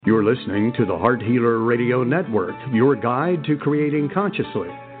You're listening to the Heart Healer Radio Network, your guide to creating consciously.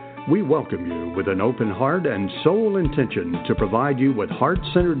 We welcome you with an open heart and sole intention to provide you with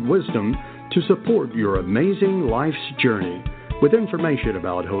heart-centered wisdom to support your amazing life's journey, with information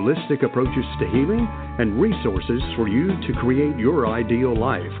about holistic approaches to healing and resources for you to create your ideal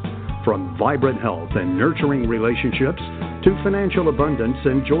life. From vibrant health and nurturing relationships to financial abundance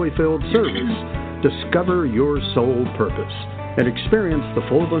and joy-filled service, discover your soul purpose and experience the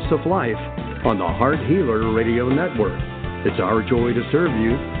fullness of life on the Heart Healer Radio Network. It's our joy to serve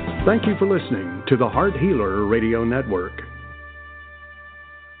you. Thank you for listening to the Heart Healer Radio Network.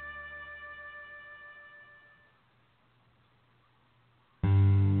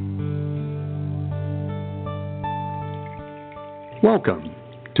 Welcome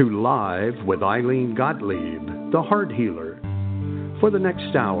to Live with Ilene Gottlieb, the Heart Healer. For the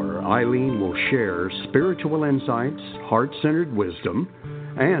next hour, Ilene will share spiritual insights, heart-centered wisdom,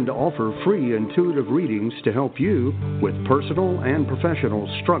 and offer free intuitive readings to help you with personal and professional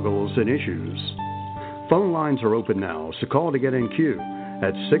struggles and issues. Phone lines are open now, so call to get in queue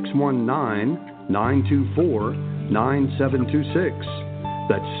at 619-924-9726.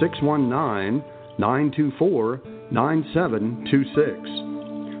 That's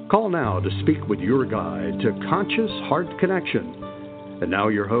 619-924-9726. Call now to speak with your guide to Conscious Heart Connection. And now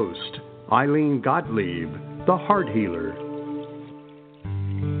your host, Ilene Gottlieb, the Heart Healer.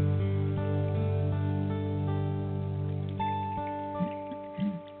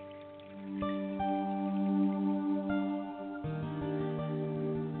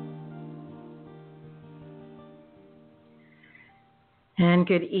 And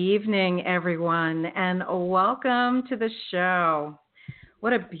good evening, everyone, and welcome to the show.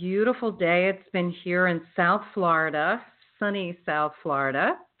 What a beautiful day it's been here in South Florida. Sunny South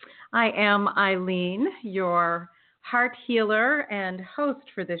Florida. I am Ilene, your heart healer and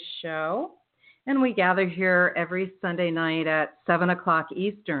host for this show, and we gather here every Sunday night at 7 o'clock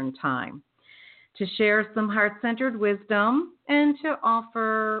Eastern Time to share some heart-centered wisdom and to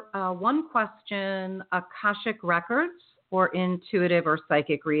offer one question, Akashic records, or intuitive or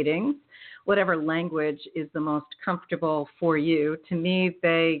psychic readings, whatever language is the most comfortable for you. To me,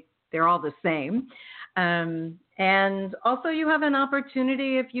 they're all the same. And also you have an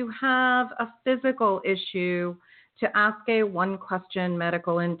opportunity, if you have a physical issue, to ask a one-question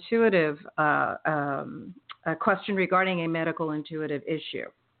medical intuitive, a question regarding a medical intuitive issue.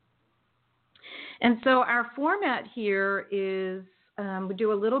 And so our format here is we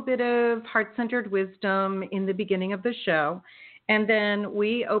do a little bit of heart-centered wisdom in the beginning of the show, and then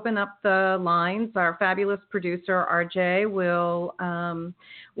we open up the lines. Our fabulous producer, RJ, will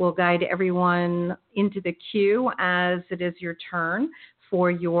guide everyone into the queue as it is your turn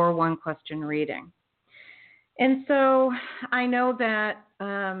for your one-question reading. And so I know that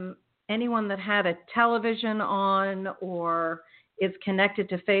anyone that had a television on or is connected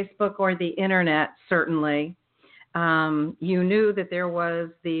to Facebook or the internet, certainly, you knew that there was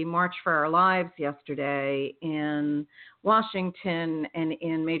the March for Our Lives yesterday in Washington and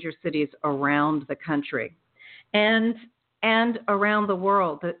in major cities around the country and around the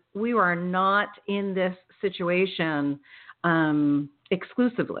world, that we are not in this situation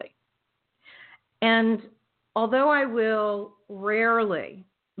exclusively. And although I will rarely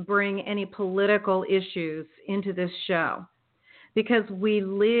bring any political issues into this show, because we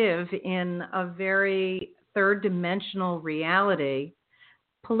live in a very third-dimensional reality,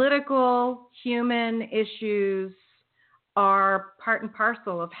 political, human issues are part and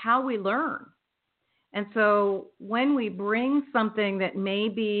parcel of how we learn. And so when we bring something that may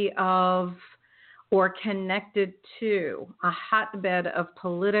be of or connected to a hotbed of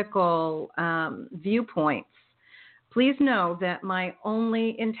political viewpoints, please know that my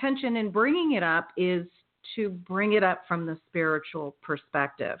only intention in bringing it up is to bring it up from the spiritual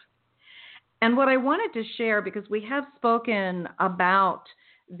perspective. And what I wanted to share, because we have spoken about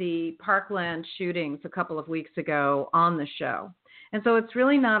the Parkland shootings a couple of weeks ago on the show. And so it's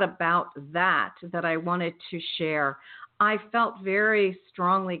really not about that I wanted to share. I felt very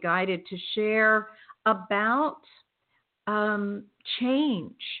strongly guided to share about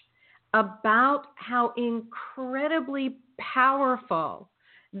change, about how incredibly powerful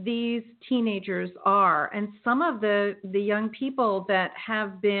these teenagers are. And some of the young people that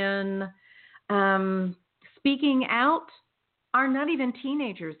have been speaking out are not even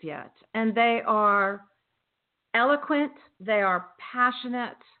teenagers yet. And they are eloquent, they are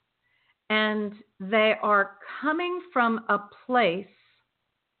passionate, and they are coming from a place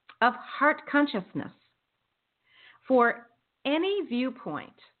of heart consciousness. For any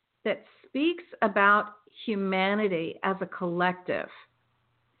viewpoint that speaks about humanity as a collective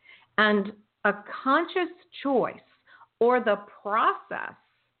And a conscious choice, or the process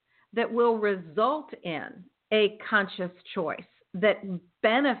that will result in a conscious choice that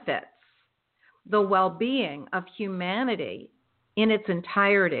benefits the well-being of humanity in its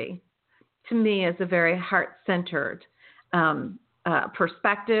entirety, to me is a very heart-centered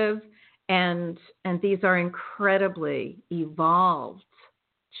perspective, and these are incredibly evolved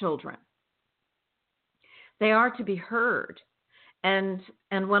children. They are to be heard. And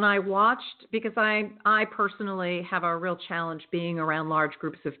when I watched, because I personally have a real challenge being around large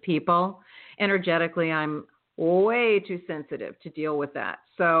groups of people, energetically I'm way too sensitive to deal with that.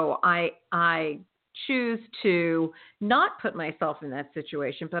 So I choose to not put myself in that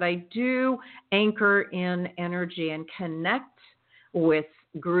situation, but I do anchor in energy and connect with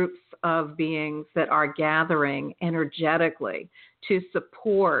groups of beings that are gathering energetically to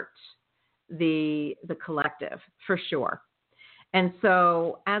support the collective, for sure. And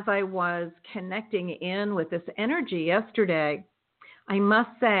so as I was connecting in with this energy yesterday, I must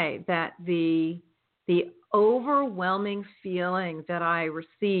say that the overwhelming feeling that I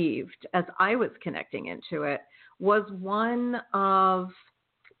received as I was connecting into it was one of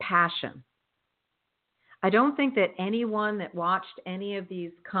passion. I don't think that anyone that watched any of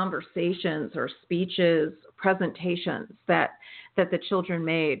these conversations or speeches, presentations that the children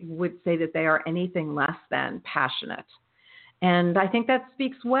made would say that they are anything less than passionate. And I think that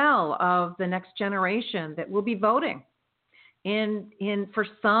speaks well of the next generation that will be voting in for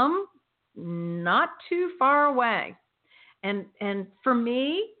some, not too far away. And for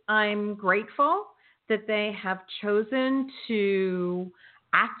me, I'm grateful that they have chosen to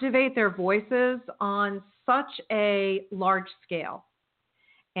activate their voices on such a large scale.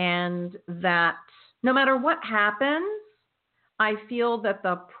 And that no matter what happens, I feel that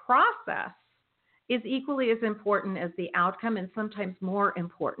the process is equally as important as the outcome, and sometimes more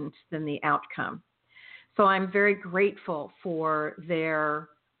important than the outcome. So I'm very grateful for their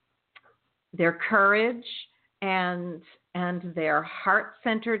courage and their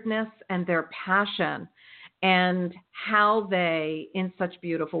heart-centeredness and their passion, and how they, in such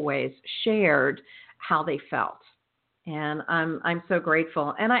beautiful ways, shared how they felt. And I'm so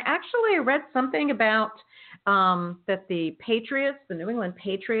grateful. And I actually read something about that the Patriots, the New England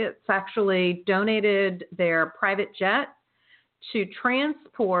Patriots, actually donated their private jet to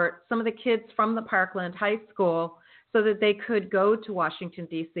transport some of the kids from the Parkland High School so that they could go to Washington,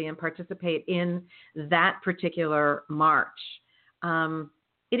 D.C. and participate in that particular march.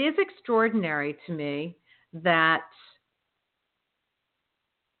 It is extraordinary to me that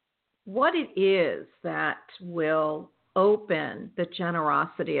what it is that will open the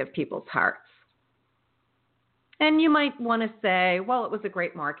generosity of people's hearts. And you might want to say, well, it was a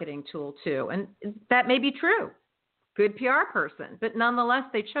great marketing tool too. And that may be true. Good PR person. But nonetheless,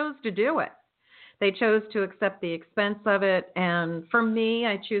 they chose to do it. They chose to accept the expense of it. And for me,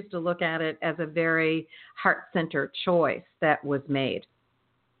 I choose to look at it as a very heart-centered choice that was made.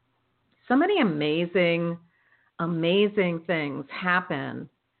 So many amazing, amazing things happen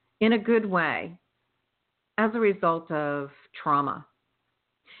in a good way as a result of trauma.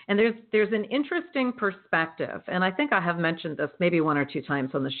 And there's an interesting perspective, and I think I have mentioned this maybe one or two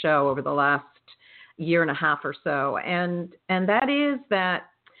times on the show over the last year and a half or so, and that is that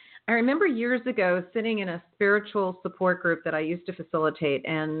I remember years ago sitting in a spiritual support group that I used to facilitate,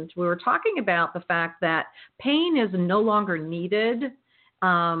 and we were talking about the fact that pain is no longer needed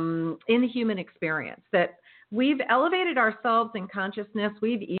in the human experience, that we've elevated ourselves in consciousness,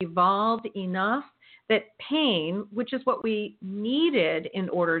 we've evolved enough that pain, which is what we needed in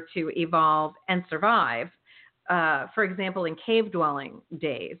order to evolve and survive, for example, in cave dwelling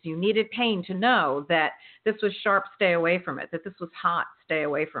days, you needed pain to know that this was sharp, stay away from it, that this was hot, stay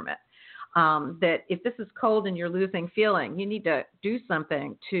away from it, that if this is cold and you're losing feeling, you need to do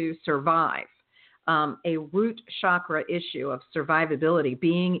something to survive. A root chakra issue of survivability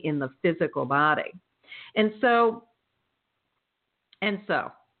being in the physical body. And so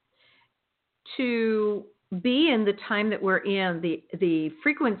to be in the time that we're in, the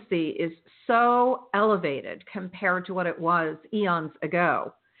frequency is so elevated compared to what it was eons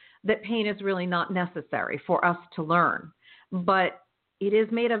ago that pain is really not necessary for us to learn. But it is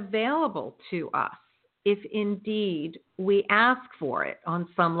made available to us if indeed we ask for it on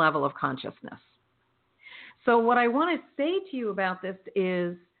some level of consciousness. So what I want to say to you about this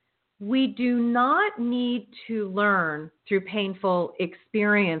is we do not need to learn through painful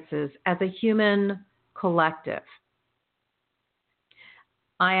experiences as a human collective.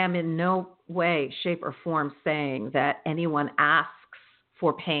 I am in no way, shape, or form saying that anyone asks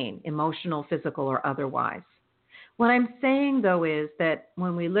for pain, emotional, physical, or otherwise. What I'm saying, though, is that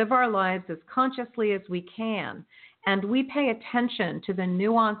when we live our lives as consciously as we can, and we pay attention to the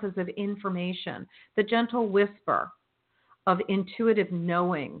nuances of information, the gentle whisper of intuitive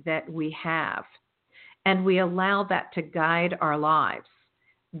knowing that we have, and we allow that to guide our lives,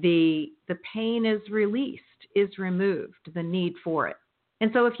 the pain is released, is removed, the need for it.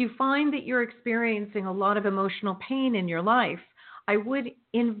 And so if you find that you're experiencing a lot of emotional pain in your life, I would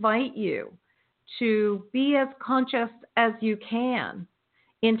invite you to be as conscious as you can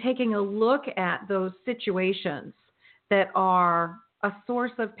in taking a look at those situations that are a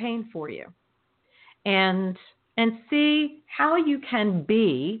source of pain for you, and see how you can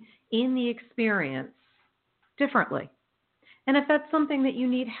be in the experience differently. And if that's something that you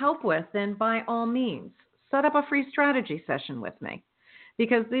need help with, then by all means, set up a free strategy session with me.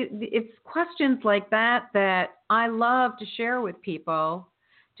 Because it's questions like that that I love to share with people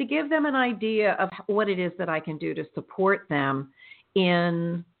to give them an idea of what it is that I can do to support them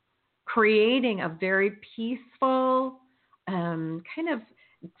in creating a very peaceful, kind of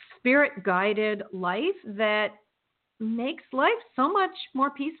spirit-guided life that makes life so much more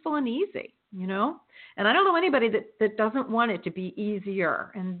peaceful and easy, you know? And I don't know anybody that doesn't want it to be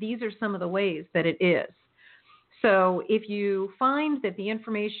easier. And these are some of the ways that it is. So if you find that the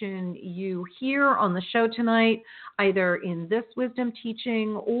information you hear on the show tonight, either in this wisdom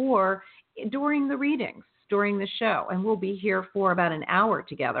teaching or during the readings, during the show, and we'll be here for about an hour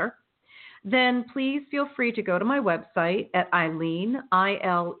together, then please feel free to go to my website at Ilene,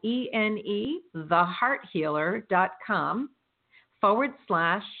 Ilene,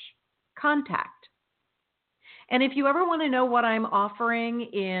 thehearthealer.com/contact. And if you ever want to know what I'm offering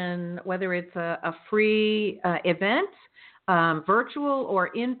in, whether it's a free event, virtual or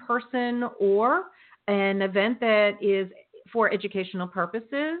in person, or an event that is for educational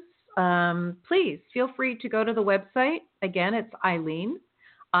purposes, please feel free to go to the website. Again, it's Ilene,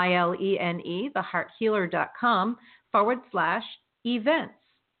 Ilene, thehearthealer.com/events.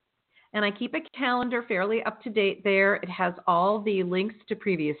 And I keep a calendar fairly up to date there. It has all the links to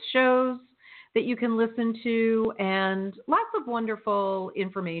previous shows that you can listen to and lots of wonderful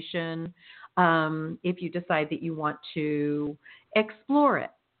information if you decide that you want to explore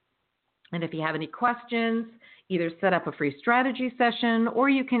it. And if you have any questions, either set up a free strategy session or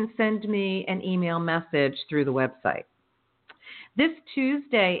you can send me an email message through the website. This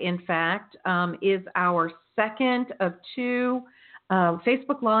Tuesday, in fact, is our second of two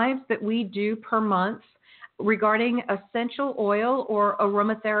Facebook Lives that we do per month regarding essential oil or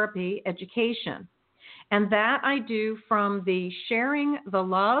aromatherapy education. And that I do from the Sharing the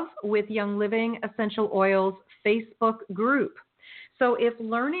Love with Young Living Essential Oils Facebook group. So if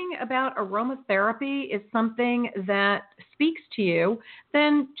learning about aromatherapy is something that speaks to you,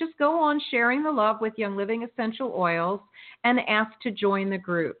 then just go on Sharing the Love with Young Living Essential Oils and ask to join the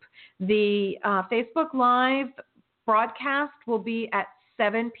group. The Facebook Live broadcast will be at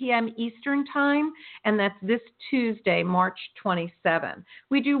 7 p.m. Eastern Time, and that's this Tuesday, March 27.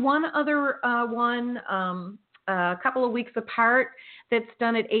 We do one other one a couple of weeks apart that's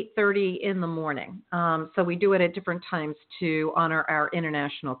done at 8:30 in the morning. So we do it at different times to honor our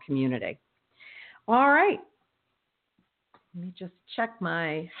international community. All right. Let me just check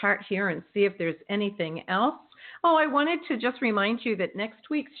my heart here and see if there's anything else. Oh, I wanted to just remind you that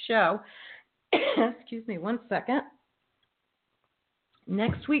next week's show, excuse me one second.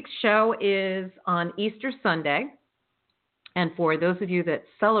 Next week's show is on Easter Sunday. And for those of you that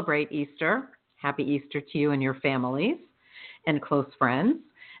celebrate Easter, happy Easter to you and your families and close friends.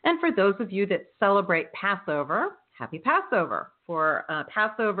 And for those of you that celebrate Passover, happy Passover. For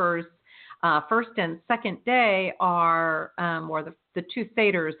Passover's first and second day are, or the two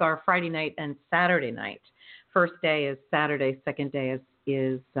Seders are Friday night and Saturday night. First day is Saturday, second day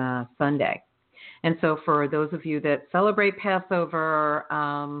is Sunday. And so for those of you that celebrate Passover,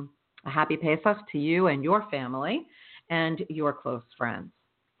 a happy Pesach to you and your family and your close friends.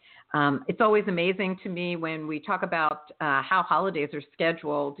 It's always amazing to me when we talk about how holidays are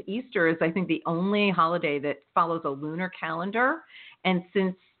scheduled. Easter is, I think, the only holiday that follows a lunar calendar. And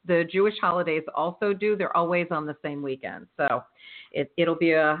since the Jewish holidays also do, they're always on the same weekend. So it'll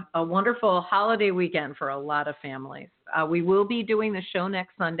be a wonderful holiday weekend for a lot of families. We will be doing the show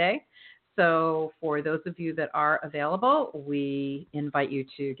next Sunday. So for those of you that are available, we invite you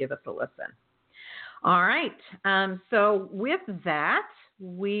to give us a listen. All right. So with that,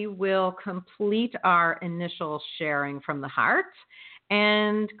 we will complete our initial sharing from the heart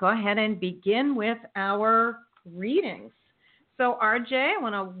and go ahead and begin with our readings. So RJ, I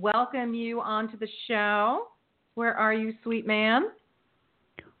want to welcome you onto the show. Where are you, sweet man?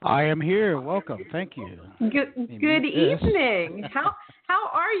 I am here. Welcome. Thank you. Good evening. How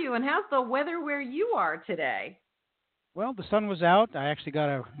are you, and how's the weather where you are today? Well, the sun was out. I actually got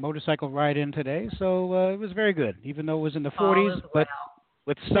a motorcycle ride in today, so it was very good, even though it was in the 40s. But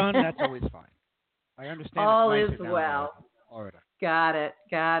with sun, that's always fine. I understand All it's is nicer well. down in Florida. Got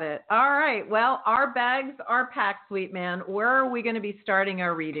it. All right. Well, our bags are packed, sweet man. Where are we going to be starting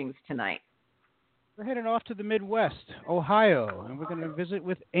our readings tonight? We're heading off to the Midwest, Ohio, and we're going to visit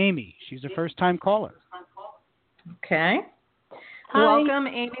with Amy. She's a first-time caller. Okay. Hi. Welcome,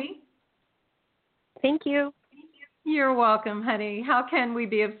 Amy. Thank you. You're welcome, honey. How can we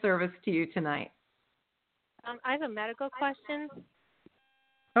be of service to you tonight? I have a medical question.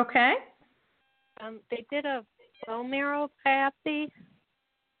 Okay. They did a bone marrow biopsy,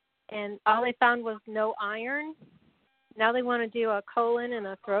 and all they found was no iron. Now they want to do a colon and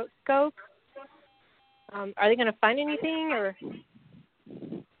a throat scope. Are they going to find anything, or?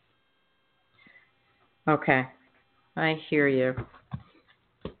 Okay. I hear you.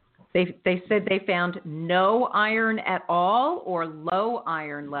 They said they found no iron at all or low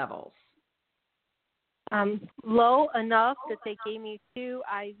iron levels? Low enough that they gave me 2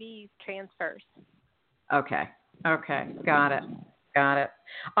 IV transfers. Okay. Got it.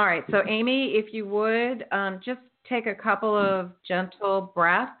 All right. So, Amy, if you would, just take a couple of gentle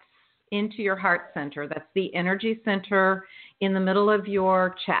breaths into your heart center. That's the energy center in the middle of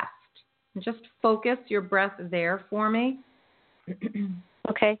your chest. And just focus your breath there for me.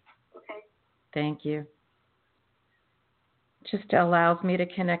 Okay. Thank you. Just allows me to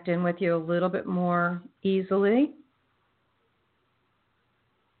connect in with you a little bit more easily.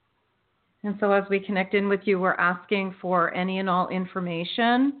 And so as we connect in with you, we're asking for any and all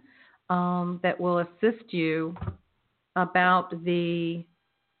information that will assist you about the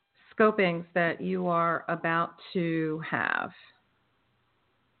scopings that you are about to have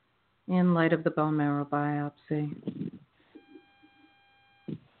in light of the bone marrow biopsy.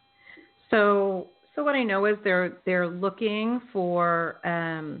 So what I know is they're looking for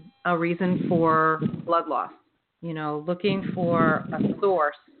a reason for blood loss, looking for a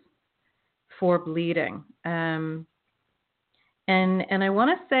source for bleeding. And I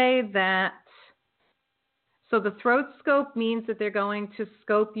want to say that, so the throat scope means that they're going to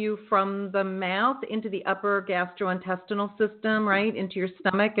scope you from the mouth into the upper gastrointestinal system, right, into your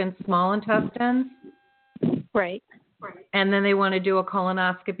stomach and small intestines. Right. And then they want to do a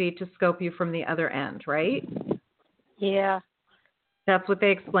colonoscopy to scope you from the other end, right? Yeah. That's what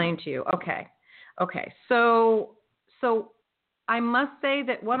they explained to you. Okay. So I must say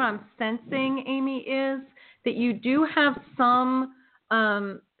that what I'm sensing, Amy, is that you do have some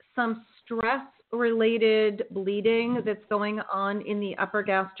stress-related bleeding that's going on in the upper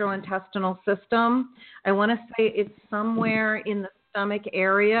gastrointestinal system. I want to say it's somewhere in the stomach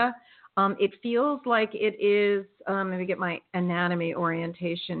area. It feels like it is, let me get my anatomy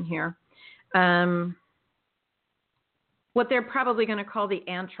orientation here. What they're probably going to call the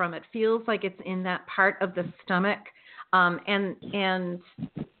antrum. It feels like it's in that part of the stomach, and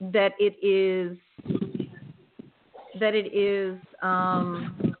that it is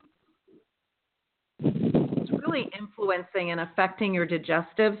it's really influencing and affecting your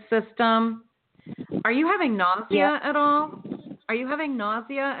digestive system. Are you having nausea at all? Are you having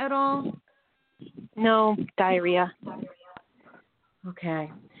nausea at all? No, diarrhea. Okay.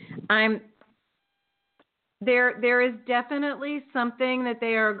 There is definitely something that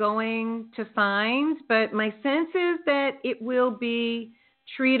they are going to find, but my sense is that it will be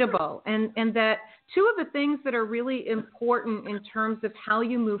treatable, and that two of the things that are really important in terms of how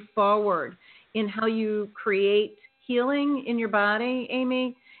you move forward in how you create healing in your body,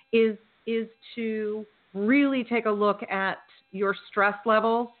 Amy, is to really take a look at your stress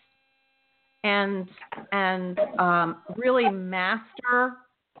levels and really master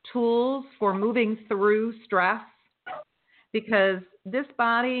tools for moving through stress, because this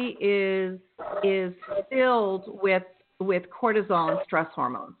body is filled with cortisol and stress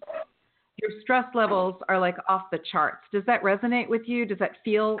hormones. Your stress levels are like off the charts. Does that resonate with you? Does that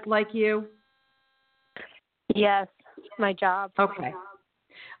feel like you? Yes, my job. Okay.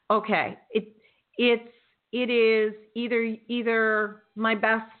 It is either my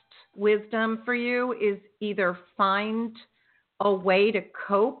best wisdom for you is either find a way to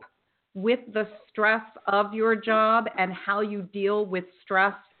cope with the stress of your job and how you deal with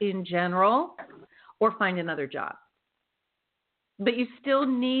stress in general, or find another job. But you still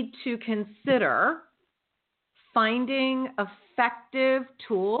need to consider finding effective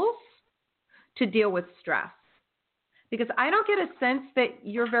tools to deal with stress. Because I don't get a sense that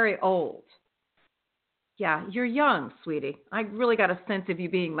you're very old. Yeah, you're young, sweetie. I really got a sense of you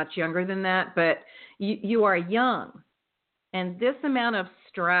being much younger than that, but you are young. And this amount of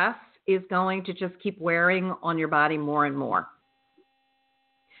stress is going to just keep wearing on your body more and more.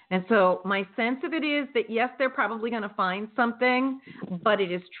 And so my sense of it is that, yes, they're probably going to find something, but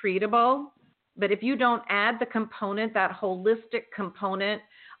it is treatable. But if you don't add the component, that holistic component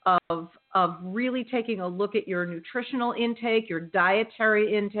of really taking a look at your nutritional intake, your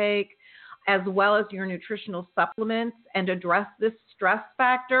dietary intake, as well as your nutritional supplements, and address this stress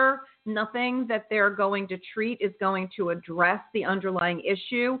factor, nothing that they're going to treat is going to address the underlying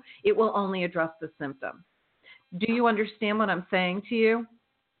issue. It will only address the symptom. Do you understand what I'm saying to you?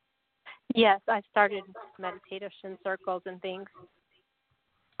 Yes, I've started meditation circles and things,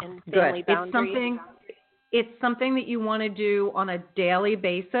 and family Good. boundaries. It's something that you want to do on a daily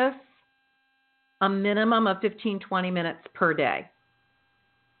basis, a minimum of 15, 20 minutes per day.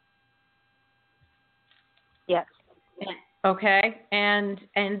 Yes. Okay, and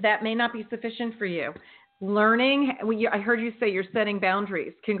that may not be sufficient for you. Learning, I heard you say you're setting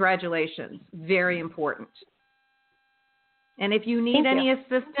boundaries. Congratulations. Very important. And if you need any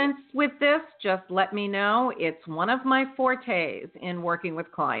assistance with this, just let me know. It's one of my fortes in working with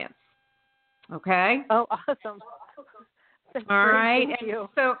clients. Okay? Oh, awesome. All right. Thank you.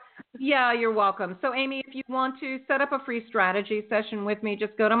 So, yeah, you're welcome. So, Amy, if you want to set up a free strategy session with me,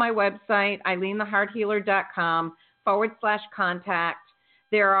 just go to my website, IleneTheHeartHealer.com/contact.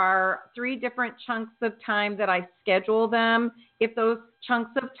 There are 3 different chunks of time that I schedule them. If those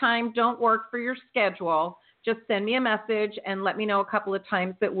chunks of time don't work for your schedule, just send me a message and let me know a couple of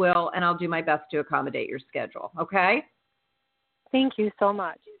times that will, and I'll do my best to accommodate your schedule. Okay? Thank you so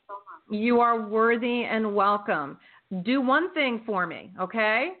much. You are worthy and welcome. Do one thing for me,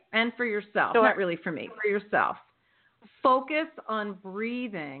 okay? And for yourself. Sure. Not really for me, for yourself. Focus on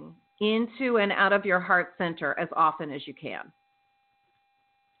breathing into and out of your heart center as often as you can.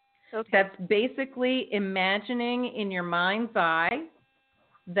 Okay. That's basically imagining in your mind's eye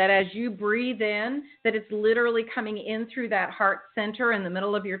that as you breathe in, that it's literally coming in through that heart center in the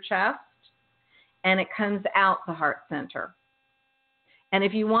middle of your chest, and it comes out the heart center. And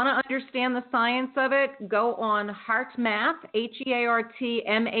if you want to understand the science of it, go on HeartMath,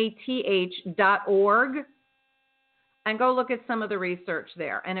 HeartMath.org, and go look at some of the research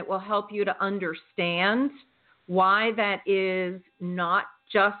there. And it will help you to understand why that is not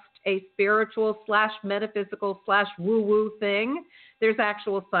just a spiritual / metaphysical / woo-woo thing. There's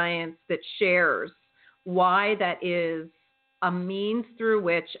actual science that shares why that is a means through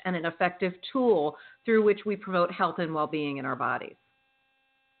which, and an effective tool through which we promote health and well-being in our bodies.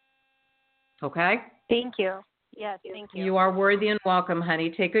 Okay? Thank you. Yes, thank you. You are worthy and welcome, honey.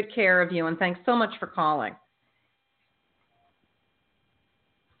 Take good care of you, and thanks so much for calling.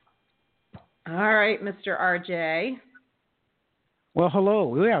 All right, Mr. RJ. Well, hello.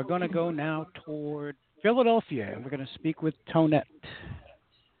 We are going to go now toward Philadelphia, and we're going to speak with Tonette.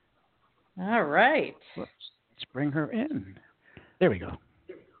 All right. Let's bring her in. There we go.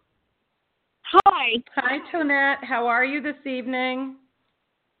 Hi. Hi, Tonette. How are you this evening?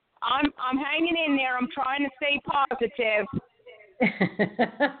 I'm hanging in there. I'm trying to stay positive.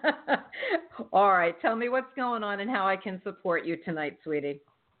 All right. Tell me what's going on and how I can support you tonight, sweetie.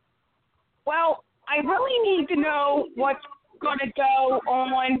 Well, I really need to know what's going to go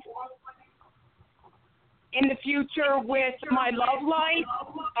on in the future with my love life.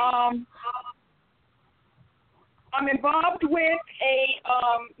 I'm involved with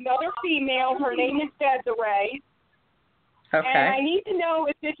another female. Her name is Desiree. Okay. And I need to know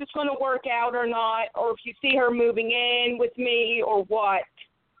if this is going to work out or not, or if you see her moving in with me or what.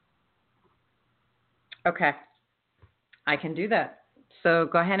 Okay. I can do that. So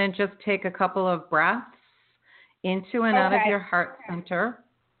go ahead and just take a couple of breaths into and out of your heart center.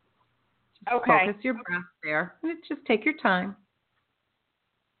 Just focus your breath there. And just take your time.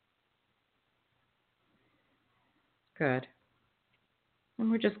 Good. And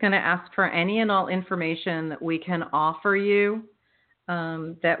we're just going to ask for any and all information that we can offer you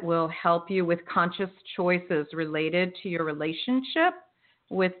that will help you with conscious choices related to your relationship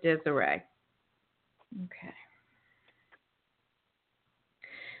with Desiree. Okay.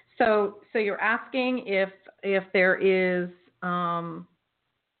 So you're asking if there is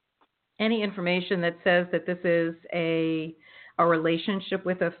any information that says that this is a relationship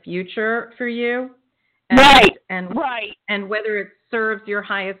with a future for you. Right. And whether it serves your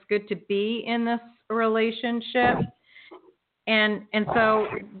highest good to be in this relationship. And so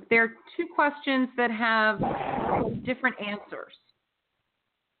there are 2 questions that have different answers.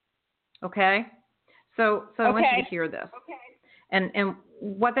 Okay? So I want you to hear this. And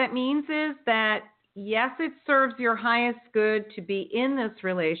what that means is that yes, it serves your highest good to be in this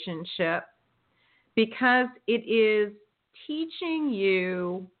relationship because it is teaching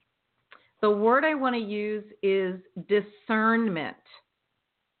you, the word I want to use is discernment.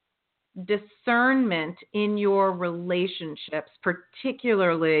 Discernment in your relationships,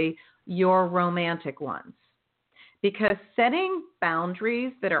 particularly your romantic ones. Because setting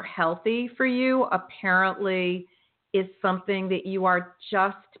boundaries that are healthy for you apparently is something that you are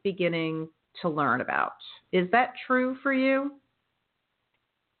just beginning to learn about. Is that true for you?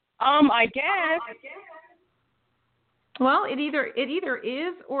 I guess. Well, it either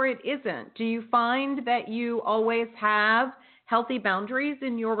is or it isn't. Do you find that you always have healthy boundaries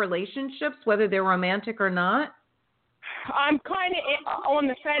in your relationships, whether they're romantic or not? I'm kind of on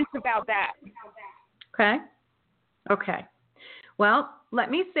the fence about that. Okay. Well, let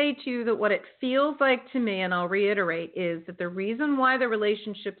me say to you that what it feels like to me, and I'll reiterate, is that the reason why the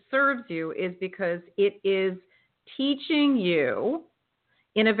relationship serves you is because it is teaching you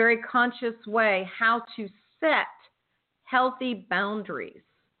in a very conscious way how to set healthy boundaries,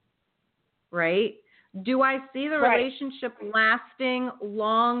 right? Do I see the relationship lasting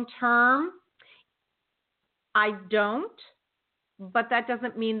long term? I don't, but that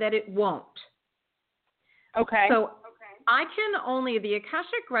doesn't mean that it won't. Okay. So I can only, the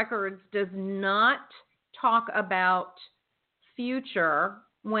Akashic Records does not talk about future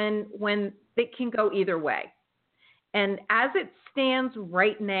when it can go either way. And as it stands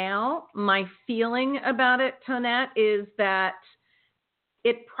right now, my feeling about it, Tonette, is that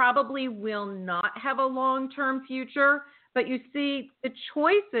it probably will not have a long-term future. But you see, the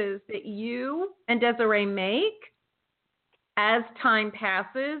choices that you and Desiree make as time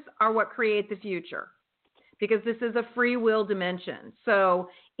passes are what create the future, because this is a free will dimension. So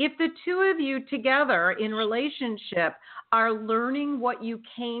if the two of you together in relationship are learning what you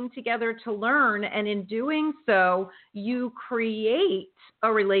came together to learn, and in doing so, you create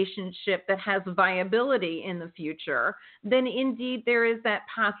a relationship that has viability in the future, then indeed there is that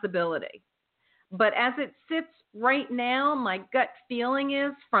possibility. But as it sits right now, my gut feeling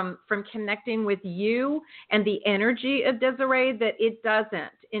is from connecting with you and the energy of Desiree that it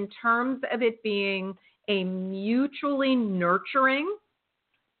doesn't, in terms of it being a mutually nurturing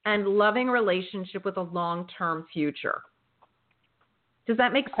and loving relationship with a long-term future. Does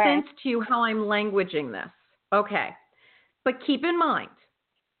that make sense to you how I'm languaging this? Okay. But keep in mind,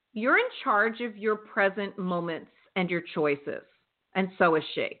 you're in charge of your present moments and your choices, and so is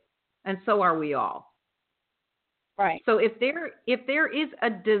she, and so are we all. Right. So if there is a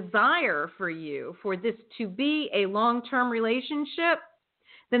desire for you for this to be a long-term relationship,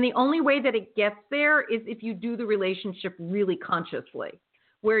 then the only way that it gets there is if you do the relationship really consciously,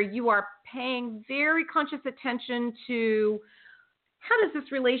 where you are paying very conscious attention to how does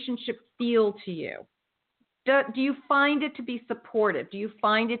this relationship feel to you? Do you find it to be supportive? Do you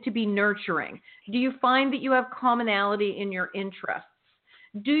find it to be nurturing? Do you find that you have commonality in your interests?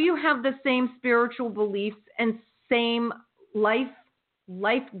 Do you have the same spiritual beliefs and same life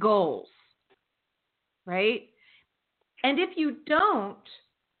goals? Right? And if you don't,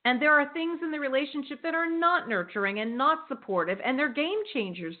 and there are things in the relationship that are not nurturing and not supportive, and they're game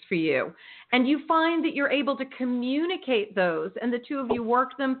changers for you, and you find that you're able to communicate those and the two of you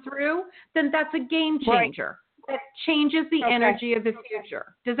work them through, then that's a game changer. Right. That changes the energy of the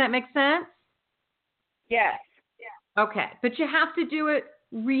future. Does that make sense? Yes. Okay. But you have to do it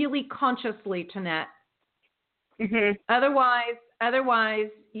really consciously, Tonette. Mm-hmm. Otherwise,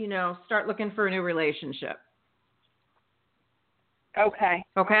 start looking for a new relationship. Okay.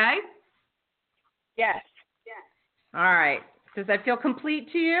 Okay? Yes. All right. Does that feel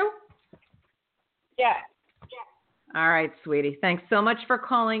complete to you? Yes. All right, sweetie. Thanks so much for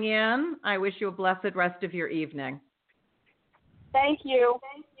calling in. I wish you a blessed rest of your evening. Thank you.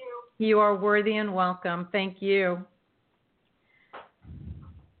 You are worthy and welcome. Thank you.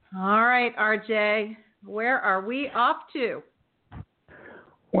 All right, RJ. Where are we off to?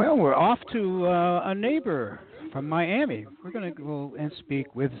 Well, we're off to a neighbor from Miami. We're going to go and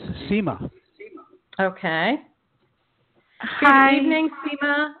speak with Seema. Okay. Hi. Good evening,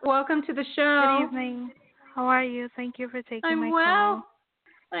 Seema. Welcome to the show. Good evening. How are you? Thank you for taking my call.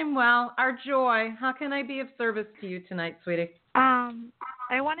 I'm well. Our joy. How can I be of service to you tonight, sweetie?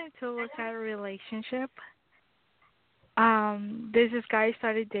 I wanted to look at a relationship. There's this guy I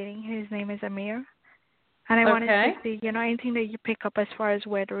started dating. His name is Amir. And I wanted to see, anything that you pick up as far as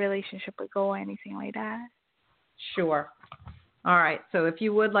where the relationship would go or anything like that. Sure. All right. So if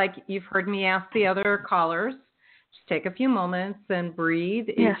you would, like you've heard me ask the other callers, just take a few moments and breathe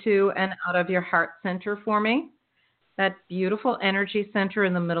into and out of your heart center for me. That beautiful energy center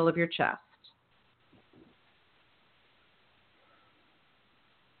in the middle of your chest.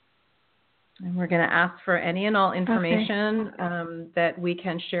 And we're going to ask for any and all information that we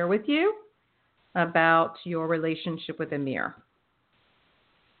can share with you about your relationship with Amir.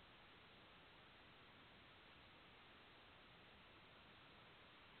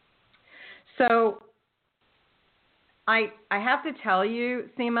 So I have to tell you,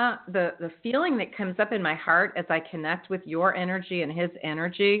 Seema, the feeling that comes up in my heart as I connect with your energy and his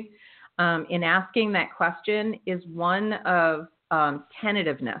energy in asking that question is one of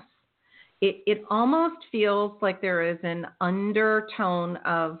tentativeness. It almost feels like there is an undertone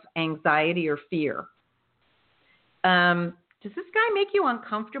of anxiety or fear. Does this guy make you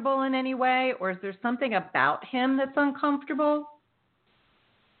uncomfortable in any way, or is there something about him that's uncomfortable?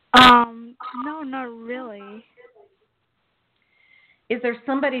 No, not really. Is there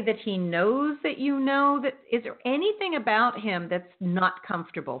somebody that he knows that you know? Is there anything about him that's not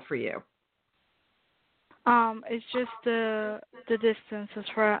comfortable for you? It's just the distance as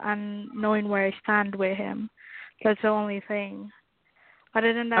far and knowing where I stand with him. That's the only thing.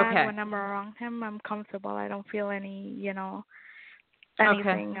 Other than that, when I'm around him, I'm comfortable. I don't feel any,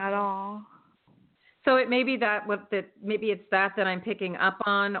 anything at all. So it may be maybe it's that I'm picking up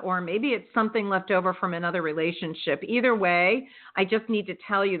on, or maybe it's something left over from another relationship. Either way, I just need to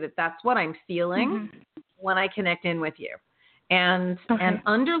tell you that that's what I'm feeling when I connect in with you. And an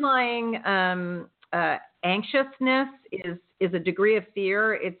underlying anxiousness is a degree of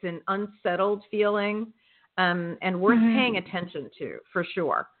fear. It's an unsettled feeling, and worth paying attention to for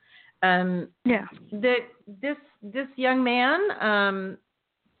sure. This young man,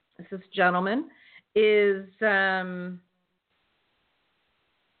 this gentleman, is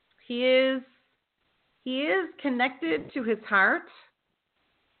he is connected to his heart.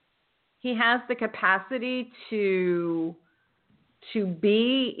 He has the capacity to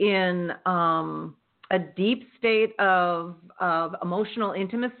be in a deep state of emotional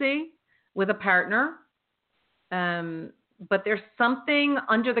intimacy with a partner. But there's something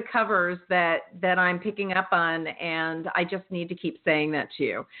under the covers that I'm picking up on, and I just need to keep saying that to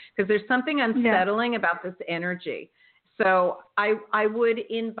you because there's something unsettling about this energy. So I would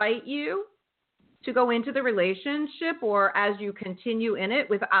invite you to go into the relationship, or as you continue in it,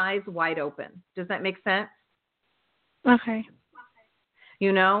 with eyes wide open. Does that make sense? Okay.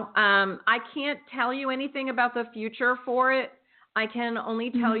 I can't tell you anything about the future for it. I can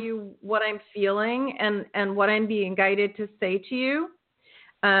only tell you what I'm feeling and what I'm being guided to say to you.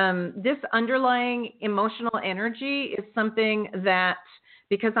 This underlying emotional energy is something that,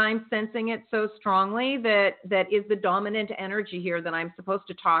 because I'm sensing it so strongly, that is the dominant energy here that I'm supposed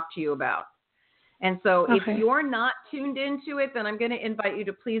to talk to you about. And so if you're not tuned into it, then I'm going to invite you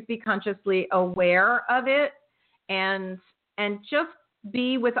to please be consciously aware of it and just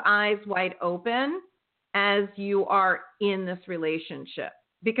be with eyes wide open as you are in this relationship,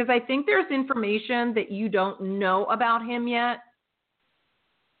 because I think there's information that you don't know about him yet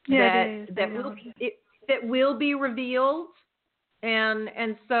that will be revealed,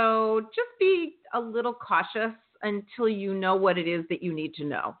 and so just be a little cautious until you know what it is that you need to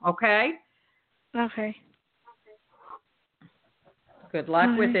know. Okay. Good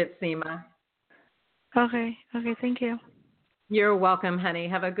luck with it, Seema. Okay, thank you. You're welcome, honey.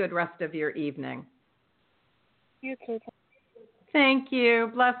 Have a good rest of your evening. You too. Thank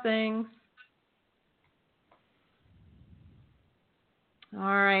you. Blessings. All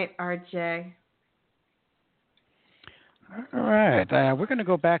right, RJ. All right. We're going to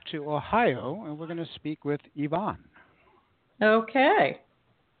go back to Ohio, and we're going to speak with Yvonne. Okay.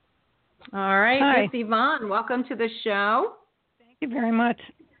 All right, Hi. Miss Yvonne, welcome to the show. Thank you very much.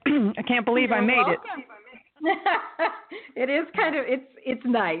 I can't believe I made it. It is kind of, it's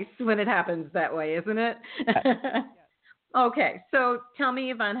nice when it happens that way, isn't it? Okay, so tell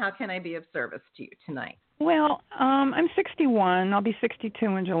me, Yvonne, how can I be of service to you tonight? Well, I'm 61. I'll be 62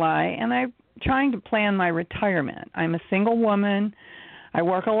 in July, and I'm trying to plan my retirement. I'm a single woman. I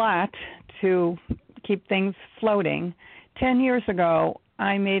work a lot to keep things floating. 10 years ago,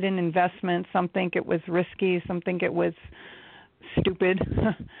 I made an investment. Some think it was risky. Some think it was stupid.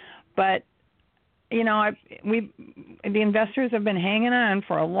 But the investors have been hanging on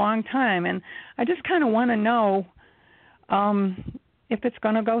for a long time, and I just kind of want to know if it's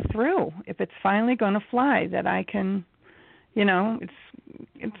going to go through, if it's finally going to fly, that I can,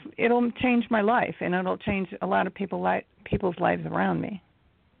 it'll change my life, and it'll change a lot of people's lives around me.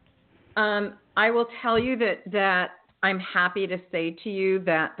 I will tell you that I'm happy to say to you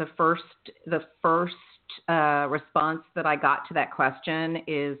that the first response that I got to that question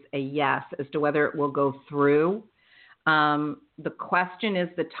is a yes as to whether it will go through. The question is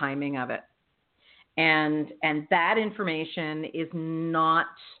the timing of it. And that information is not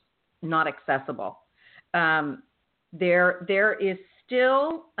not accessible. There is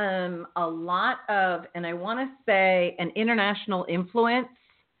still a lot of, and I want to say, an international influence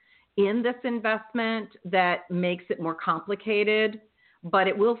in this investment that makes it more complicated, but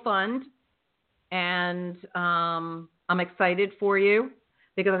it will fund, and I'm excited for you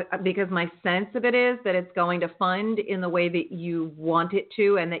because my sense of it is that it's going to fund in the way that you want it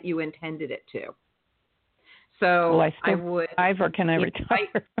to and that you intended it to. So will I still I would. Be alive, or can I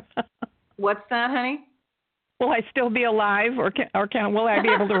retire? What's that, honey? Will I still be alive, or will I be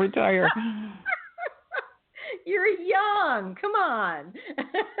able to retire? You're young. Come on.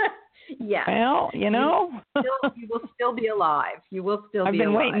 Yes. Well, you will still be alive. You will still be alive. I've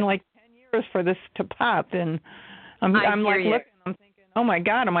been waiting like 10 years for this to pop, and I'm like looking. I'm thinking, oh my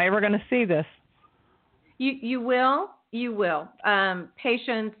God, am I ever going to see this? You will. You will.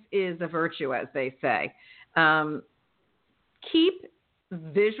 Patience is a virtue, as they say. Keep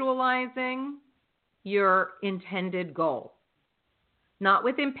visualizing your intended goal, not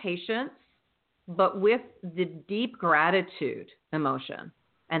with impatience, but with the deep gratitude emotion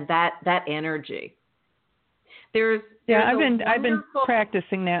and that energy. I've been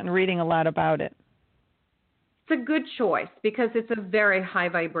practicing that and reading a lot about it. It's a good choice because it's a very high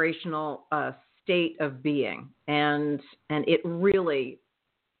vibrational state of being, and it really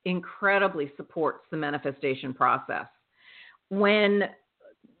incredibly supports the manifestation process.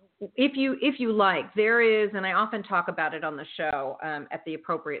 If you like, there is, and I often talk about it on the show at the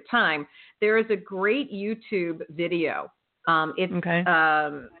appropriate time, there is a great YouTube video.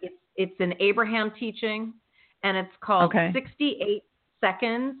 It's an Abraham teaching, and it's called 68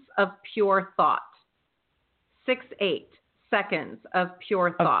 Seconds of Pure Thought. 68 Seconds of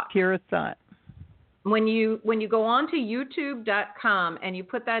Pure Thought. Pure thought. When you go on to youtube.com and you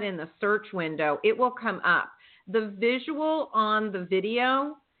put that in the search window, it will come up. The visual on the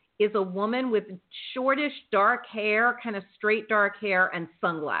video is a woman with shortish dark hair, kind of straight dark hair, and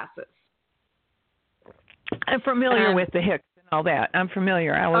sunglasses. I'm familiar with the Hicks and all that. I'm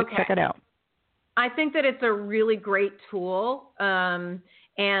familiar. I will check it out. I think that it's a really great tool. And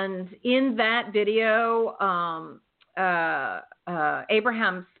in that video,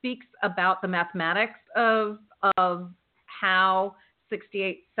 Abraham speaks about the mathematics of how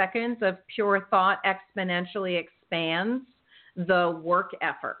 68 seconds of pure thought exponentially expands the work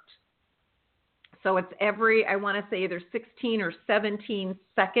effort. So it's I want to say either 16 or 17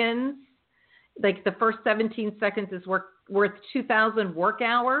 seconds. Like the first 17 seconds is worth 2,000 work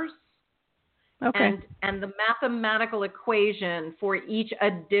hours. Okay. And the mathematical equation for each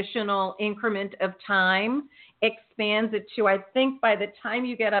additional increment of time expands it to, I think by the time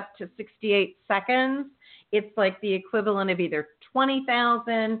you get up to 68 seconds, it's like the equivalent of either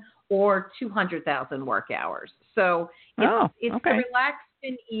 20,000 or 200,000 work hours. So it's a relaxed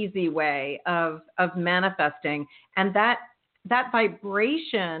and easy way of manifesting. And that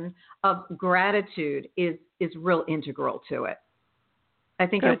vibration of gratitude is real integral to it. I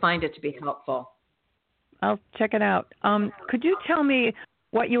think you'll find it to be helpful. I'll check it out. Could you tell me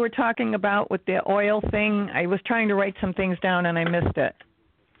what you were talking about with the oil thing? I was trying to write some things down and I missed it.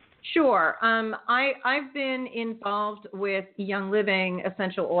 Sure. I've been involved with Young Living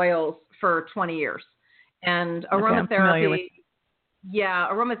essential oils for 20 years. And aromatherapy,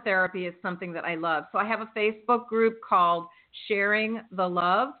 aromatherapy is something that I love. So I have a Facebook group called Sharing the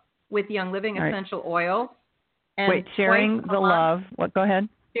Love with Young Living Essential Oils. And Sharing the Love. What? Go ahead.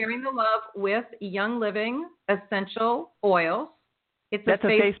 Sharing the Love with Young Living Essential Oils. That's a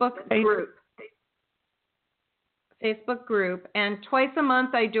Facebook group. Facebook group. And twice a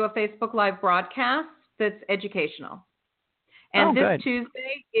month I do a Facebook Live broadcast that's educational. And this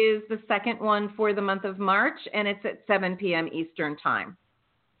Tuesday is the second one for the month of March, and it's at 7 p.m. Eastern Time.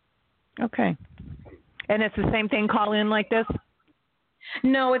 Okay. And it's the same thing, call in like this?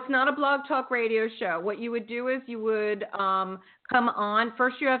 No, it's not a blog talk radio show. What you would do is you would come on.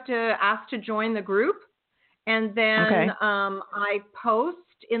 First, you have to ask to join the group. And then I post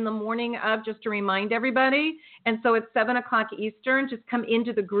in the morning of, just to remind everybody. And so it's 7 o'clock Eastern. Just come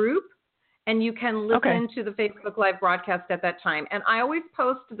into the group, and you can listen to the Facebook Live broadcast at that time. And I always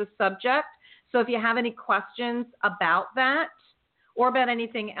post the subject. So if you have any questions about that or about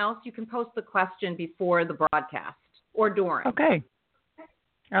anything else, you can post the question before the broadcast or during. Okay.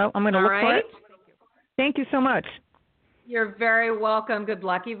 I'm going to look for it. Thank you so much. You're very welcome. Good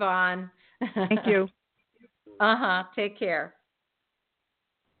luck, Yvonne. Thank you. Take care.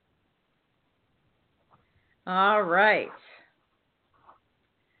 All right.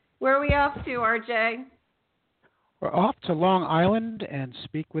 Where are we off to, RJ? We're off to Long Island and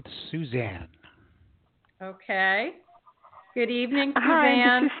speak with Suzanne. Okay. Good evening, Suzanne.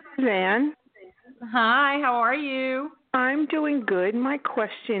 Hi, this is Suzanne. Hi, how are you? I'm doing good. My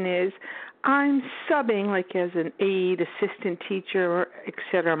question is, I'm subbing like as an aide, assistant teacher,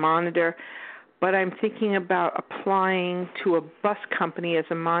 etc., monitor, but I'm thinking about applying to a bus company as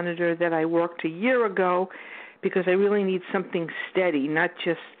a monitor that I worked a year ago because I really need something steady, not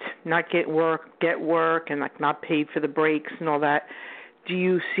just not get work, and like not paid for the breaks and all that. Do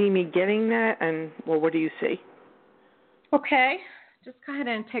you see me getting that? And well, what do you see? Okay, just go ahead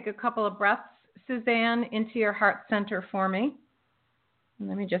and take a couple of breaths, Suzanne, into your heart center for me. And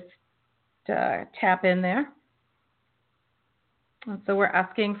let me just tap in there. And so we're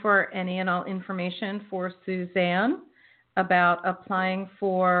asking for any and all information for Suzanne about applying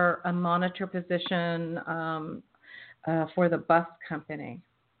for a monitor position for the bus company.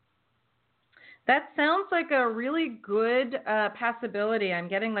 That sounds like a really good possibility. I'm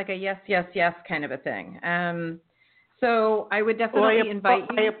getting like a yes, yes, yes kind of a thing. So I would definitely invite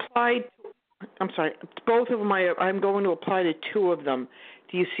you. I applied. I'm sorry. Both of them. I'm going to apply to two of them.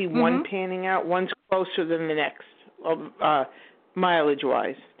 Do you see one panning out? One's closer than the next,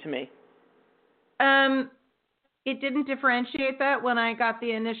 mileage-wise, to me. It didn't differentiate that when I got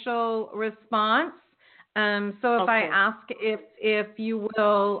the initial response. So if I ask if you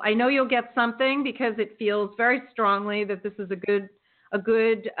will, I know you'll get something because it feels very strongly that this is a good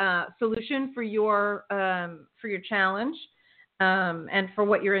solution for your challenge and for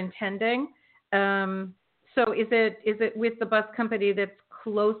what you're intending. So is it with the bus company that's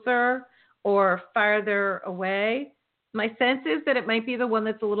closer or farther away? My sense is that it might be the one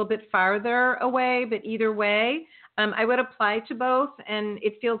that's a little bit farther away, but either way, I would apply to both, and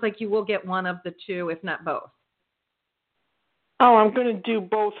it feels like you will get one of the two, if not both. Oh, I'm going to do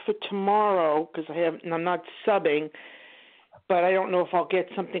both for tomorrow because I'm not subbing, but I don't know if I'll get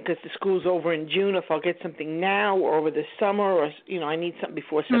something because the school's over in June, if I'll get something now or over the summer, or I need something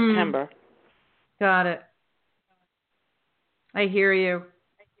before September. Got it. I hear you.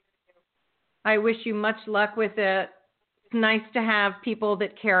 I wish you much luck with it. It's nice to have people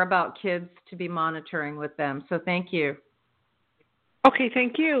that care about kids to be monitoring with them. So thank you. Okay,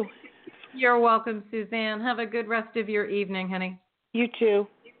 thank you. You're welcome, Suzanne. Have a good rest of your evening, honey. You too.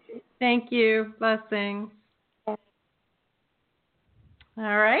 Thank you. Blessings. All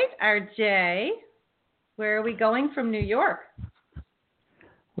right, RJ, where are we going from New York?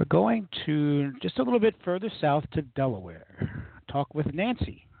 We're going to just a little bit further south to Delaware. Talk with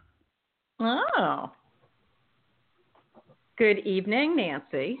Nancy. Oh. Good evening,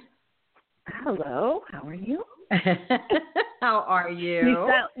 Nancy. Hello. How are you? How are you?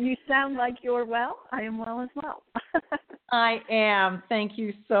 You sound like you're well. I am well as well. I am. Thank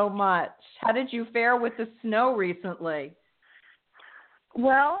you so much. How did you fare with the snow recently?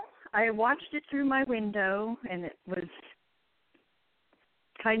 Well, I watched it through my window, and it was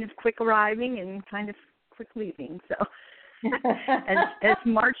kind of quick arriving and kind of quick leaving. So, as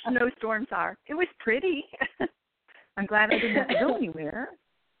March snowstorms are, it was pretty. I'm glad I didn't have to go anywhere.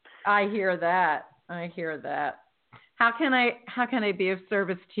 I hear that. How can I be of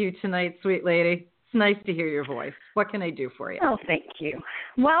service to you tonight, sweet lady? It's nice to hear your voice. What can I do for you? Oh, thank you.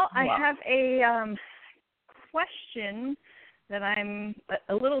 Well, I have a question that I'm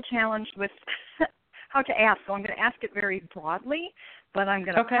a little challenged with how to ask. So I'm going to ask it very broadly, but I'm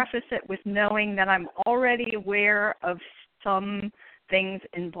going to preface it with knowing that I'm already aware of some things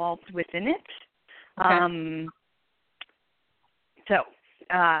involved within it. Okay. So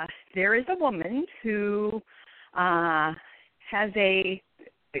there is a woman who has a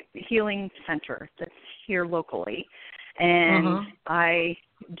healing center that's here locally, and I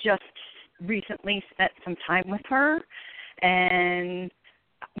just recently spent some time with her and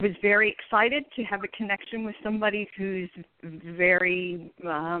was very excited to have a connection with somebody who's very,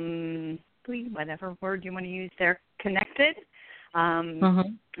 whatever word you want to use there, connected,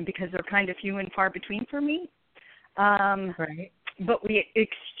 because they're kind of few and far between for me. Right. But we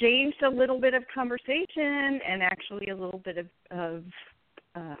exchanged a little bit of conversation and actually a little bit of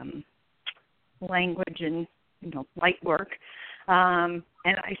language and light work. And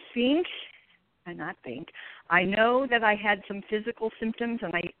I know that I had some physical symptoms,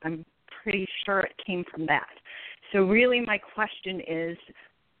 and I'm pretty sure it came from that. So really my question is,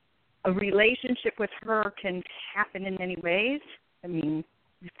 a relationship with her can happen in many ways. I mean,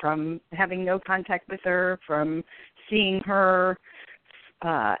 from having no contact with her, from seeing her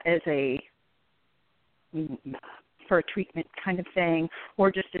for a treatment kind of thing,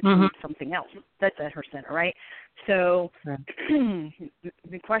 or just to do something else that's at her center, right? So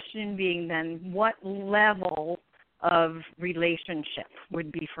the question being then, what level of relationship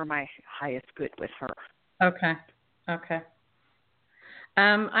would be for my highest good with her? Okay.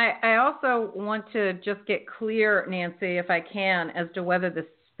 I also want to just get clear, Nancy, if I can, as to whether the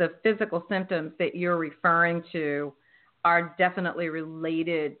physical symptoms that you're referring to are definitely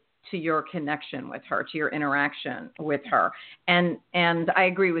related to your connection with her, to your interaction with her. And I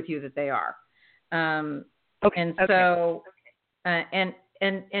agree with you that they are.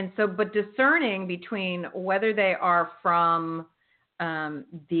 But discerning between whether they are from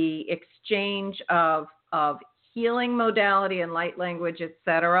the exchange of healing modality and light language,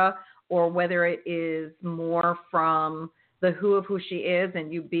 etc., or whether it is more from the who of who she is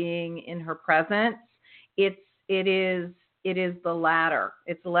and you being in her presence, it is the latter.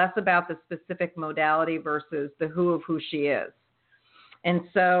 It's less about the specific modality versus the who of who she is. And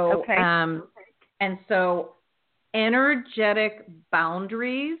so, energetic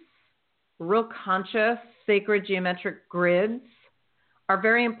boundaries, real conscious, sacred geometric grids are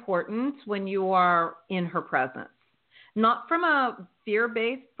very important when you are in her presence. Not from a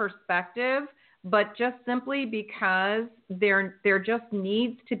fear-based perspective, but just simply because there just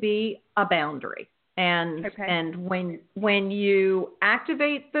needs to be a boundary. And when you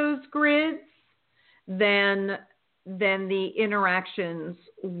activate those grids, then the interactions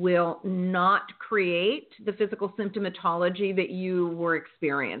will not create the physical symptomatology that you were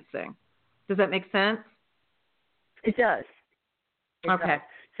experiencing. Does that make sense? It does. Okay. Does.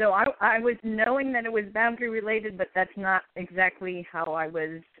 So I was knowing that it was boundary related, but that's not exactly how I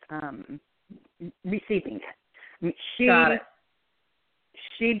was receiving it. I mean, Got it.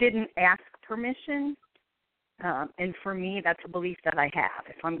 She didn't ask permission, and for me, that's a belief that I have.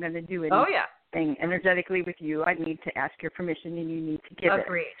 If I'm going to do anything energetically with you, I need to ask your permission, and you need to give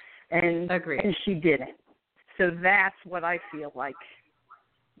Agreed. it. Agreed. And she didn't. So that's what I feel like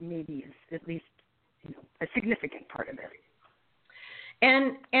maybe is at least a significant part of it.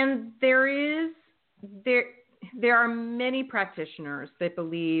 And there are many practitioners that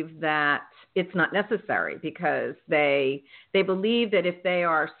believe that it's not necessary because they believe that if they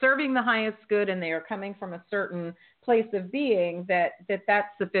are serving the highest good and they are coming from a certain place of being, that's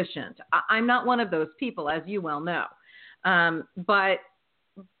sufficient. I'm not one of those people, as you well know. But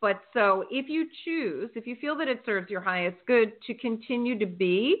so if you feel that it serves your highest good to continue to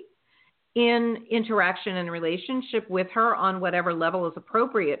be in interaction and relationship with her on whatever level is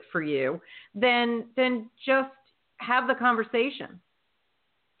appropriate for you, then just have the conversation,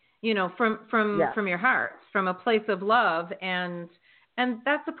 from your heart, from a place of love, and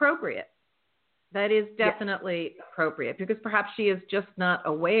that's appropriate. That is definitely appropriate, because perhaps she is just not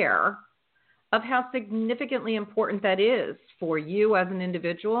aware of how significantly important that is for you as an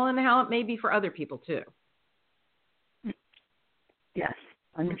individual and how it may be for other people too. Yes.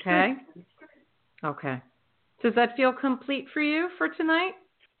 Understood. Okay. Does that feel complete for you for tonight?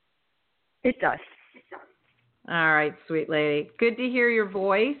 It does. All right, sweet lady. Good to hear your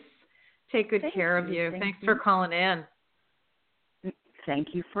voice. Take good care of you. Thanks for calling in.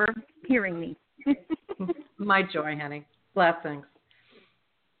 Thank you for hearing me. My joy, honey. Blessings.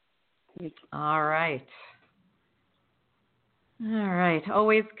 All right.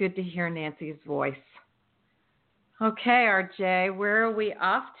 Always good to hear Nancy's voice. Okay, RJ, where are we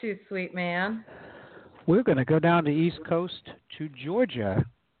off to, sweet man? We're going to go down the East Coast to Georgia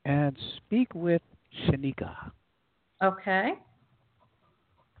and speak with Shanika. Okay.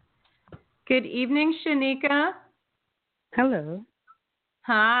 Good evening, Shanika. Hello.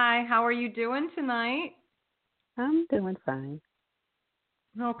 Hi, how are you doing tonight? I'm doing fine.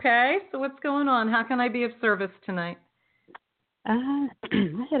 Okay, so what's going on? How can I be of service tonight? I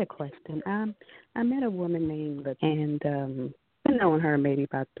had a question. I met a woman named and been knowing her maybe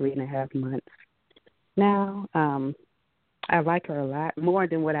about 3.5 months. Now, I like her a lot, more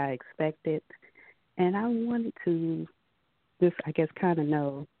than what I expected. And I wanted to just, I guess, kind of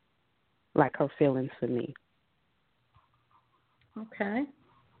know, like, her feelings for me. Okay.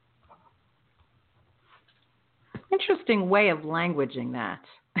 Interesting way of languaging that.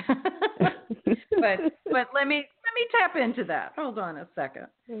 but let me tap into that. Hold on a second.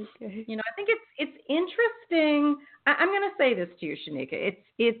 Okay. I think it's interesting. I'm going to say this to you, Shanika.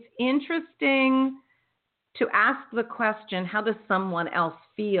 It's interesting to ask the question, how does someone else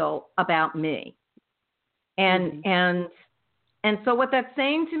feel about me? And so what that's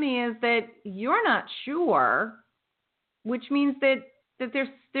saying to me is that you're not sure, which means that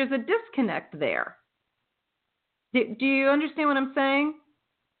there's a disconnect there. Do you understand what I'm saying?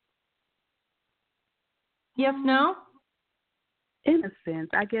 Yes, no? In a sense,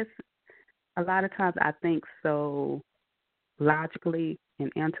 I guess a lot of times I think so logically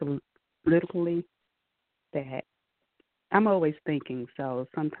and analytically that I'm always thinking, so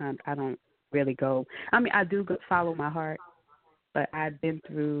sometimes I don't really go. I mean, I do follow my heart, but I've been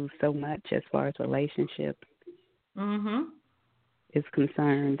through so much as far as relationships is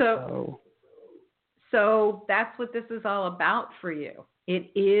concerned. So that's what this is all about for you.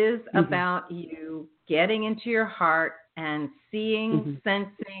 It is about you getting into your heart and seeing,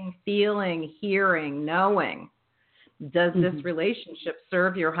 sensing, feeling, hearing, knowing. Does this relationship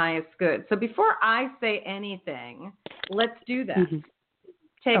serve your highest good? So before I say anything, let's do that.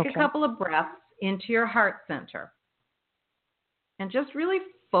 Take a couple of breaths into your heart center and just really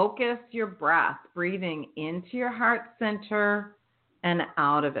focus your breath, breathing into your heart center and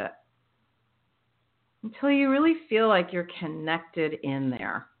out of it until you really feel like you're connected in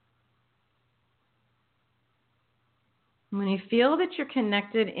there. When you feel that you're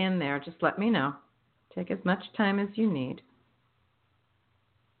connected in there, just let me know. Take as much time as you need.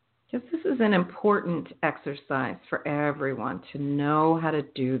 Because this is an important exercise for everyone to know how to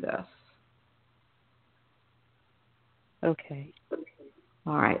do this. Okay.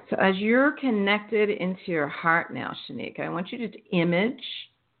 All right. So as you're connected into your heart now, Shanika, I want you to image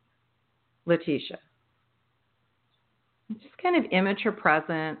Letitia. Just kind of image her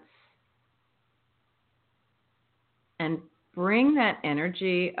presence and bring that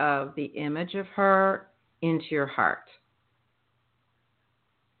energy of the image of her into your heart.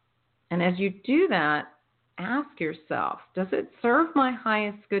 And as you do that, ask yourself, does it serve my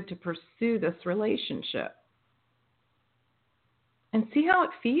highest good to pursue this relationship? And see how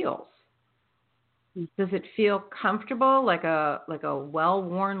it feels. Does it feel comfortable, like a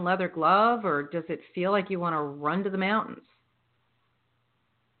well-worn leather glove, or does it feel like you want to run to the mountains?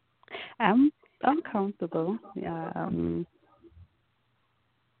 I'm comfortable. Yeah.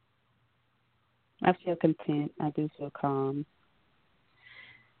 I feel content. I do feel calm.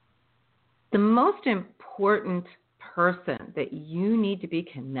 The most important person that you need to be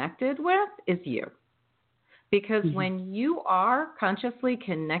connected with is you. Because when you are consciously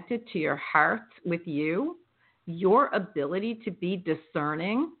connected to your heart with you, your ability to be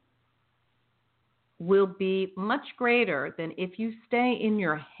discerning will be much greater than if you stay in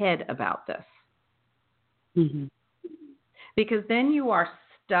your head about this. Because then you are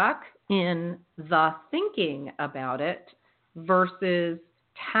stuck in the thinking about it versus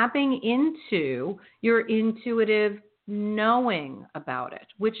tapping into your intuitive knowing about it,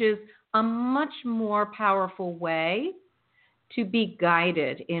 which is a much more powerful way to be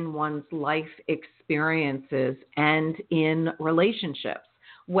guided in one's life experiences and in relationships,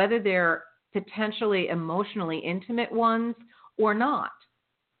 whether they're potentially emotionally intimate ones or not.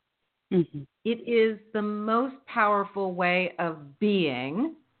 It is the most powerful way of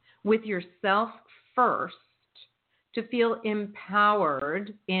being with yourself first to feel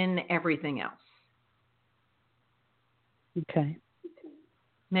empowered in everything else. Okay.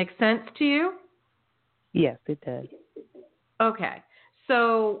 Make sense to you? Yes, it does. Okay.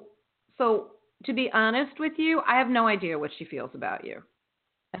 So to be honest with you, I have no idea what she feels about you.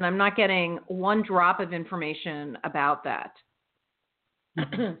 And I'm not getting one drop of information about that.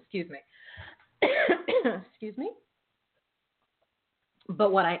 Excuse me. Excuse me.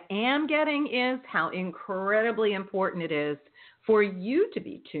 But what I am getting is how incredibly important it is for you to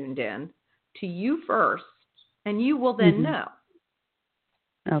be tuned in to you first, and you will then know.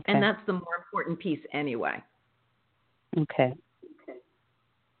 Okay. And that's the more important piece anyway. Okay.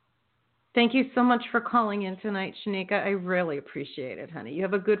 Thank you so much for calling in tonight, Shanika. I really appreciate it, honey. You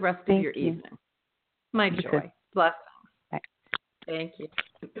have a good rest of your evening. My joy. Blessings. Thank you.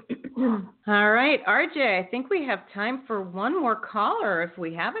 All right, RJ, I think we have time for one more caller if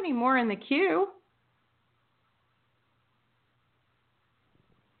we have any more in the queue.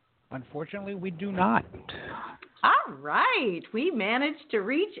 Unfortunately, we do not. All right. We managed to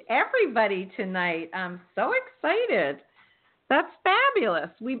reach everybody tonight. I'm so excited. That's fabulous.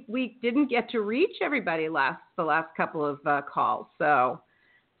 We didn't get to reach everybody the last couple of calls, so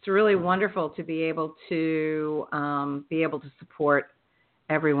it's really wonderful to be able to support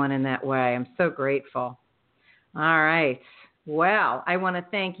everyone in that way. I'm so grateful. All right. Well, I want to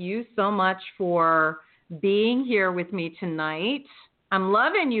thank you so much for being here with me tonight. I'm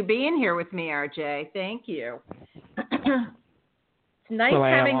loving you being here with me, RJ. Thank you. It's nice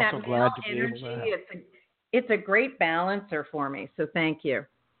having that male energy. It's a great balancer for me. So thank you.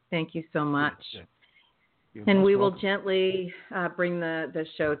 Thank you so much. And we will gently bring the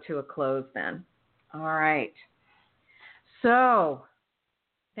show to a close then. All right. So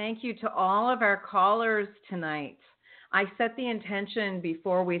thank you to all of our callers tonight. I set the intention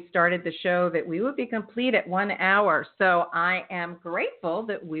before we started the show that we would be complete at 1 hour. So I am grateful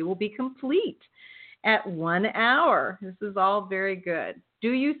that we will be complete at 1 hour. This is all very good.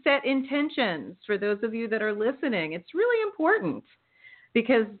 Do you set intentions? For those of you that are listening, it's really important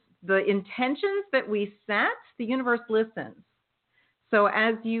because the intentions that we set, the universe listens. So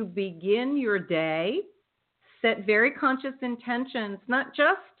as you begin your day, set very conscious intentions, not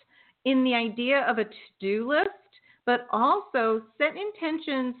just in the idea of a to-do list, but also set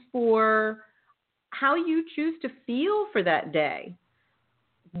intentions for how you choose to feel for that day.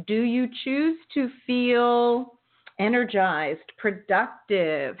 Do you choose to feel energized,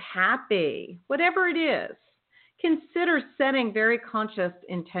 productive, happy, whatever it is? Consider setting very conscious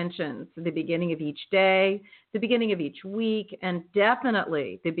intentions at the beginning of each day, the beginning of each week, and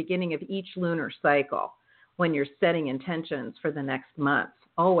definitely the beginning of each lunar cycle when you're setting intentions for the next month.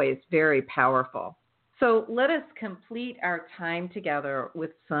 Always very powerful. So let us complete our time together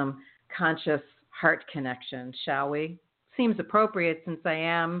with some conscious heart connection, shall we? Seems appropriate since I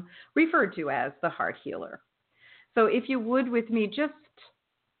am referred to as the heart healer. So if you would with me, just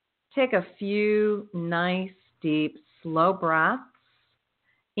take a few nice, deep, slow breaths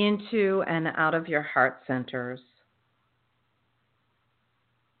into and out of your heart centers.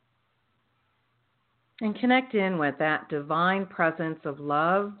 And connect in with that divine presence of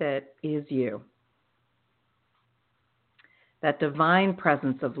love that is you. That divine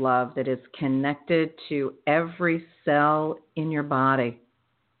presence of love that is connected to every cell in your body.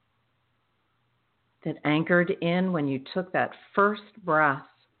 That anchored in when you took that first breath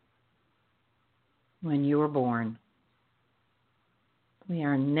when you were born. We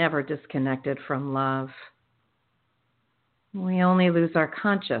are never disconnected from love. We only lose our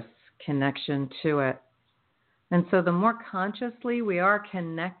conscious connection to it. And so the more consciously we are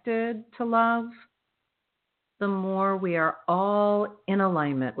connected to love, the more we are all in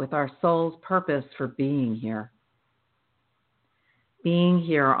alignment with our soul's purpose for being here. Being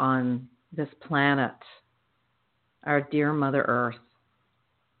here on this planet, our dear Mother Earth,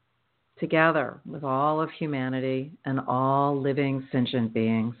 together with all of humanity and all living sentient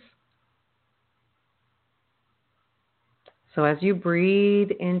beings. So as you breathe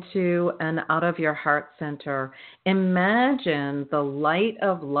into and out of your heart center, imagine the light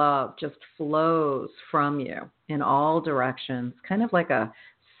of love just flows from you in all directions, kind of like a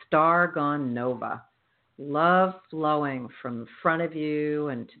star gone nova. Love flowing from the front of you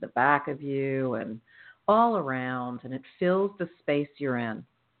and to the back of you and all around, and it fills the space you're in.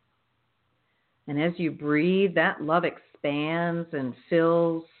 And as you breathe, that love expands and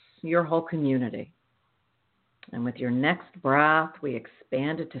fills your whole community. And with your next breath, we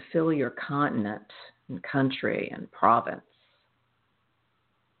expand it to fill your continent and country and province.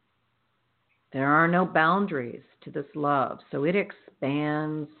 There are no boundaries to this love, so it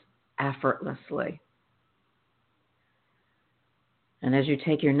expands effortlessly. And as you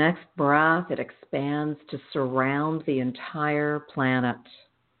take your next breath, it expands to surround the entire planet.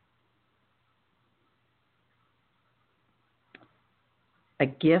 A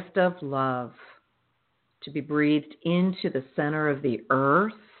gift of love to be breathed into the center of the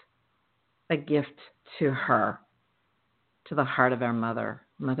earth, a gift to her, to the heart of our Mother,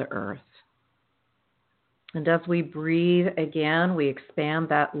 Mother Earth. And as we breathe again, we expand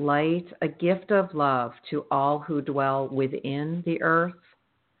that light, a gift of love to all who dwell within the earth,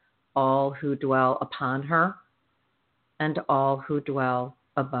 all who dwell upon her, and all who dwell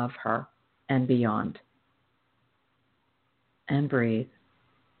above her and beyond. And breathe.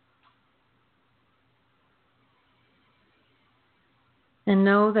 And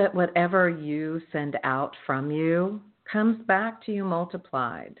know that whatever you send out from you comes back to you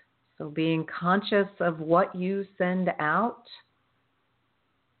multiplied. So being conscious of what you send out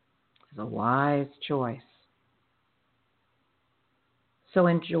is a wise choice. So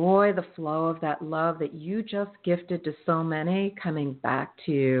enjoy the flow of that love that you just gifted to so many coming back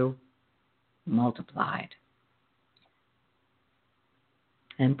to you multiplied.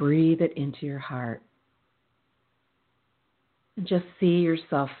 And breathe it into your heart. And just see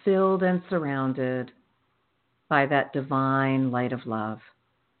yourself filled and surrounded by that divine light of love.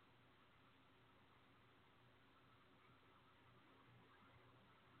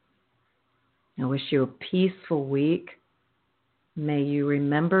 I wish you a peaceful week. May you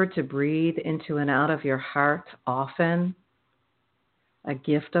remember to breathe into and out of your heart often, a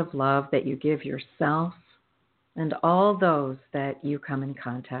gift of love that you give yourself and all those that you come in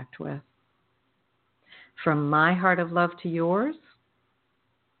contact with. From my heart of love to yours,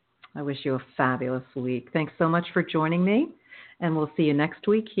 I wish you a fabulous week. Thanks so much for joining me, and we'll see you next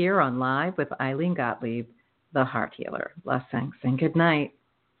week here on Live with Ilene Gottlieb, the Heart Healer. Blessings and good night.